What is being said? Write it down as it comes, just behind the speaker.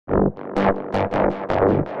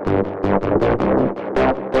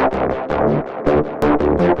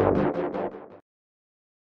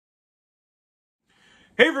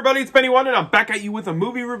Hey everybody, it's Benny One, and I'm back at you with a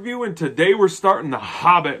movie review, and today we're starting the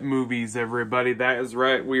Hobbit movies, everybody. That is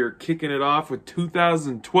right, we are kicking it off with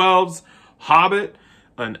 2012's Hobbit,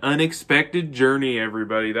 An Unexpected Journey,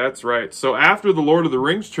 everybody. That's right. So after the Lord of the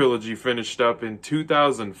Rings trilogy finished up in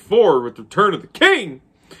 2004 with Return of the King,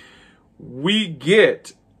 we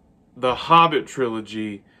get the Hobbit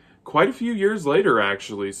trilogy quite a few years later,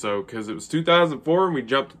 actually. So, because it was 2004 and we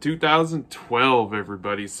jumped to 2012,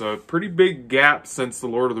 everybody. So, a pretty big gap since The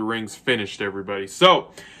Lord of the Rings finished, everybody.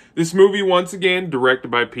 So, this movie, once again, directed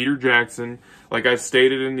by Peter Jackson. Like I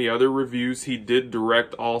stated in the other reviews, he did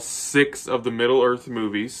direct all 6 of the Middle-earth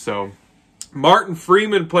movies. So, Martin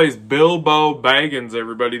Freeman plays Bilbo Baggins,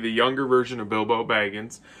 everybody. The younger version of Bilbo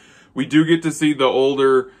Baggins. We do get to see the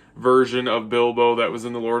older version of Bilbo that was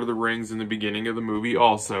in The Lord of the Rings in the beginning of the movie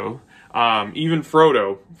also. Even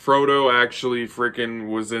Frodo. Frodo actually freaking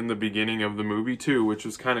was in the beginning of the movie too, which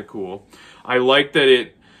was kind of cool. I like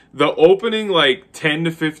that the opening like 10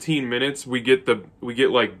 to 15 minutes we get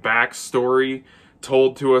like backstory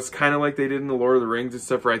told to us, kind of like they did in The Lord of the Rings,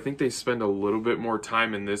 except for I think they spend a little bit more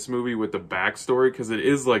time in this movie with the backstory because it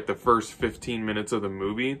is like the first 15 minutes of the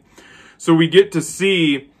movie. So we get to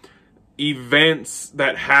see events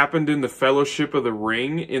that happened in the Fellowship of the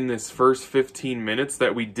Ring in this first 15 minutes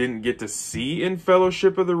that we didn't get to see in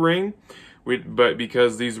Fellowship of the Ring. But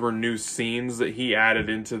because these were new scenes that he added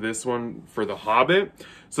into this one for The Hobbit.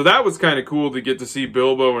 So that was kind of cool to get to see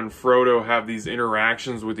Bilbo and Frodo have these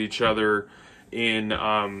interactions with each other in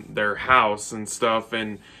their house and stuff.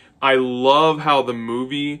 And I love how the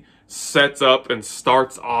movie sets up and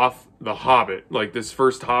starts off The Hobbit. Like this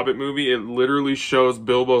first Hobbit movie, it literally shows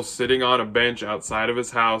Bilbo sitting on a bench outside of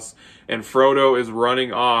his house, and Frodo is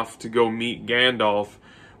running off to go meet Gandalf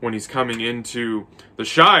when he's coming into the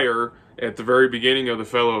Shire at the very beginning of the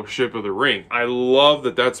Fellowship of the Ring. I love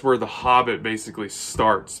that that's where The Hobbit basically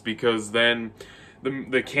starts, because then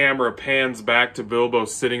the camera pans back to Bilbo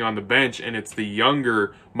sitting on the bench, and it's the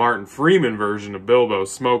younger Martin Freeman version of Bilbo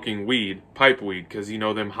smoking weed, pipe weed, because you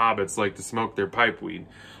know them hobbits like to smoke their pipe weed.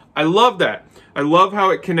 I love that. I love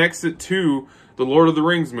how it connects it to the Lord of the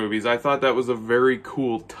Rings movies. I thought that was a very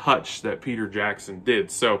cool touch that Peter Jackson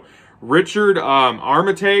did. So, Richard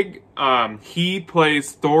Armitage, he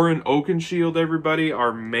plays Thorin Oakenshield, everybody,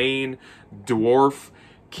 our main dwarf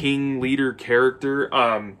king leader character.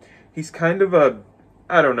 He's kind of a,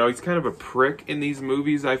 I don't know, he's kind of a prick in these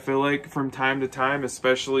movies, I feel like, from time to time,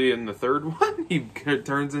 especially in the third one. He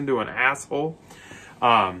turns into an asshole.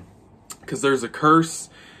 Because there's a curse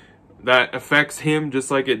that affects him just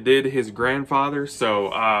like it did his grandfather. So,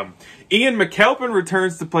 Ian McKellen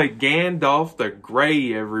returns to play Gandalf the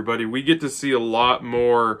Grey, everybody. We get to see a lot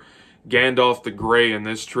more Gandalf the Grey in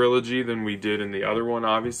this trilogy than we did in the other one,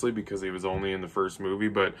 obviously, because he was only in the first movie.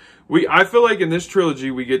 But I feel like in this trilogy,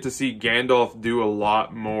 we get to see Gandalf do a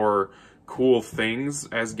lot more cool things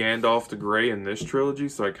as Gandalf the Grey in this trilogy,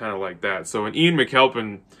 so I kind of like that. So, in Ian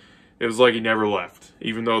McKellen, it was like he never left,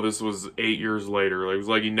 even though this was 8 years later. It was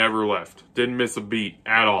like he never left. Didn't miss a beat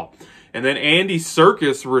at all. And then Andy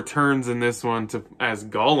Serkis returns in this one as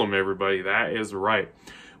Gollum, everybody. That is right.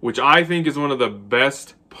 Which I think is one of the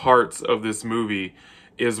best parts of this movie,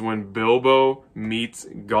 is when Bilbo meets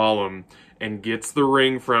Gollum and gets the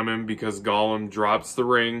ring from him, because Gollum drops the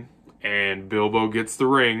ring and Bilbo gets the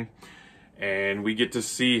ring. And we get to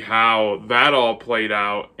see how that all played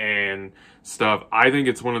out and stuff. I think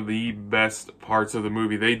it's one of the best parts of the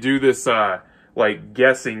movie. They do this like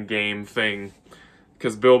guessing game thing,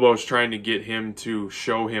 because Bilbo's trying to get him to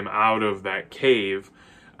show him out of that cave,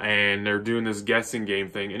 and they're doing this guessing game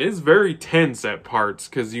thing, and it's very tense at parts,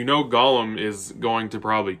 because you know Gollum is going to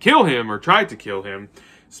probably kill him or try to kill him,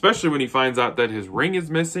 especially when he finds out that his ring is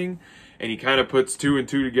missing, and he kind of puts 2 and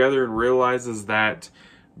 2 together and realizes that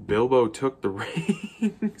Bilbo took the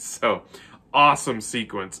ring. So, awesome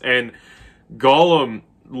sequence. And Gollum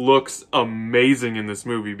looks amazing in this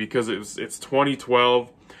movie, because it's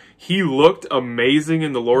 2012. He looked amazing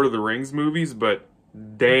in the Lord of the Rings movies, but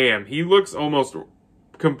damn, he looks almost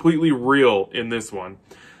completely real in this one.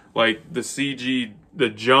 Like the CG, the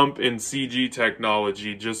jump in CG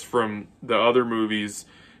technology just from the other movies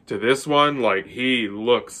to this one, like he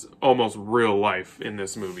looks almost real life in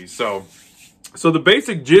this movie. So the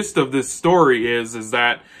basic gist of this story is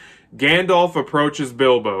that Gandalf approaches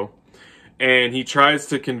Bilbo, and he tries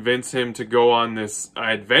to convince him to go on this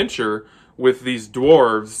adventure with these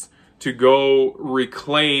dwarves to go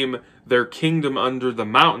reclaim their kingdom under the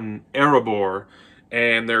mountain, Erebor.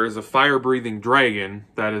 And there is a fire-breathing dragon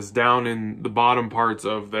that is down in the bottom parts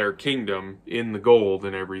of their kingdom, in the gold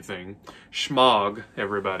and everything. Schmog,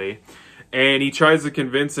 everybody. And he tries to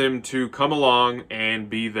convince him to come along and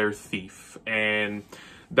be their thief. And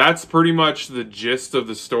that's pretty much the gist of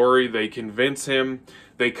the story. They convince him.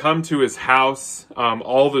 They come to his house.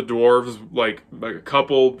 All the dwarves, like a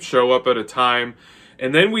couple, show up at a time.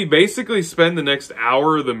 And then we basically spend the next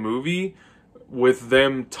hour of the movie with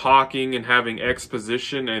them talking and having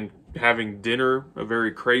exposition and having dinner. The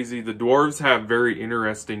dwarves have very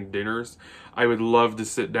interesting dinners. I would love to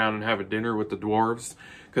sit down and have a dinner with the dwarves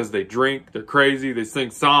because they drink, they're crazy, they sing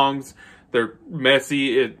songs, they're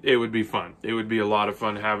messy. It would be fun. It would be a lot of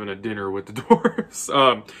fun having a dinner with the dwarves.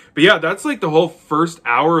 But yeah, that's like the whole first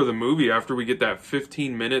hour of the movie after we get that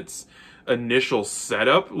 15 minutes initial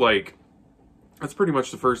setup. Like, that's pretty much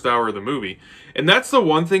the first hour of the movie. And that's the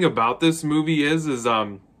one thing about this movie is it's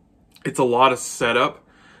a lot of setup.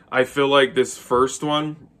 I feel like this first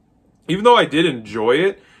one, even though I did enjoy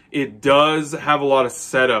it, it does have a lot of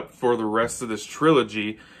setup for the rest of this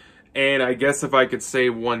trilogy. And I guess if I could say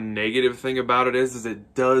one negative thing about it is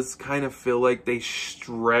it does kind of feel like they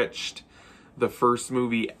stretched the first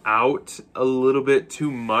movie out a little bit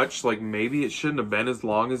too much. Like maybe it shouldn't have been as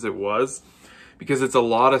long as it was, because it's a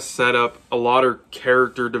lot of setup, a lot of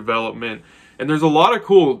character development, and there's a lot of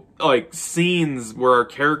cool like scenes where our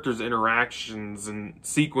characters' interactions and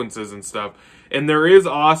sequences and stuff. And there is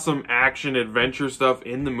awesome action adventure stuff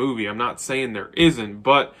in the movie. I'm not saying there isn't,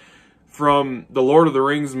 but from the Lord of the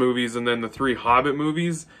Rings movies and then the 3 Hobbit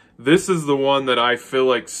movies, this is the one that I feel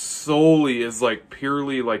like solely is like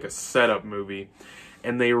purely like a setup movie.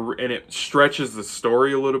 And it stretches the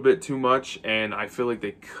story a little bit too much, and I feel like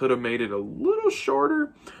they could have made it a little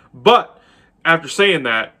shorter. But after saying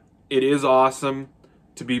that, it is awesome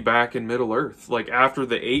to be back in Middle-earth. Like after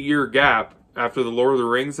the 8-year gap, after the Lord of the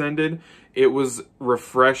Rings ended, it was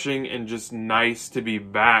refreshing and just nice to be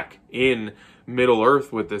back in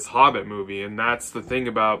Middle-earth with this Hobbit movie. And that's the thing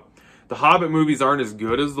about the Hobbit movies aren't as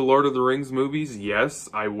good as the Lord of the Rings movies. Yes,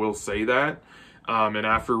 I will say that. And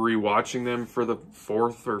after rewatching them for the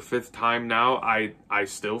 4th or 5th time now, I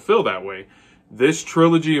still feel that way. This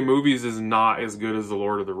trilogy of movies is not as good as the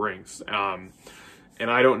Lord of the Rings. And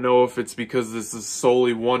I don't know if it's because this is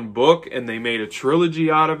solely one book and they made a trilogy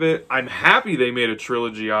out of it. I'm happy they made a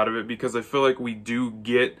trilogy out of it because I feel like we do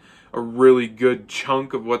get a really good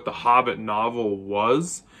chunk of what the Hobbit novel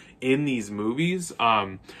was in these movies.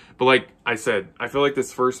 But like I said, I feel like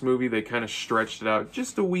this first movie, they kind of stretched it out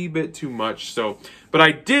just a wee bit too much. But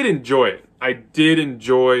I did enjoy it. I did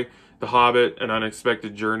enjoy The Hobbit, An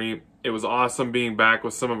Unexpected Journey. It was awesome being back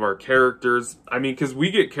with some of our characters. I mean, because we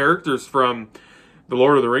get characters from the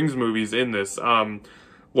Lord of the Rings movies in this. Lord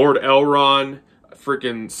Elrond,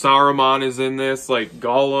 freaking Saruman is in this, like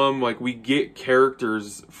Gollum. Like, we get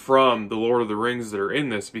characters from the Lord of the Rings that are in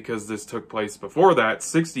this because this took place before that,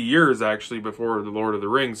 60 years actually before the Lord of the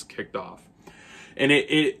Rings kicked off. And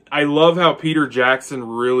I love how Peter Jackson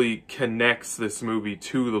really connects this movie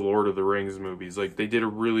to the Lord of the Rings movies. Like, they did a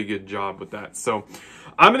really good job with that. So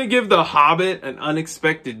I'm going to give The Hobbit, An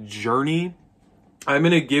Unexpected Journey, I'm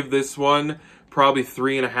going to give this one probably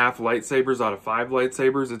 3.5 lightsabers out of 5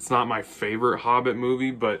 lightsabers. It's not my favorite Hobbit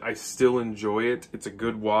movie, but I still enjoy it. It's a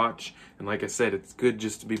good watch. And like I said, it's good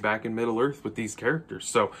just to be back in Middle-earth with these characters.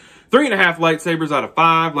 So 3.5 lightsabers out of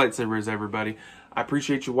 5 lightsabers, everybody. I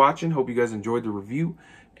appreciate you watching. Hope you guys enjoyed the review.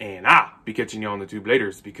 And I'll be catching you on the tube later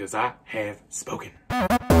because I have spoken.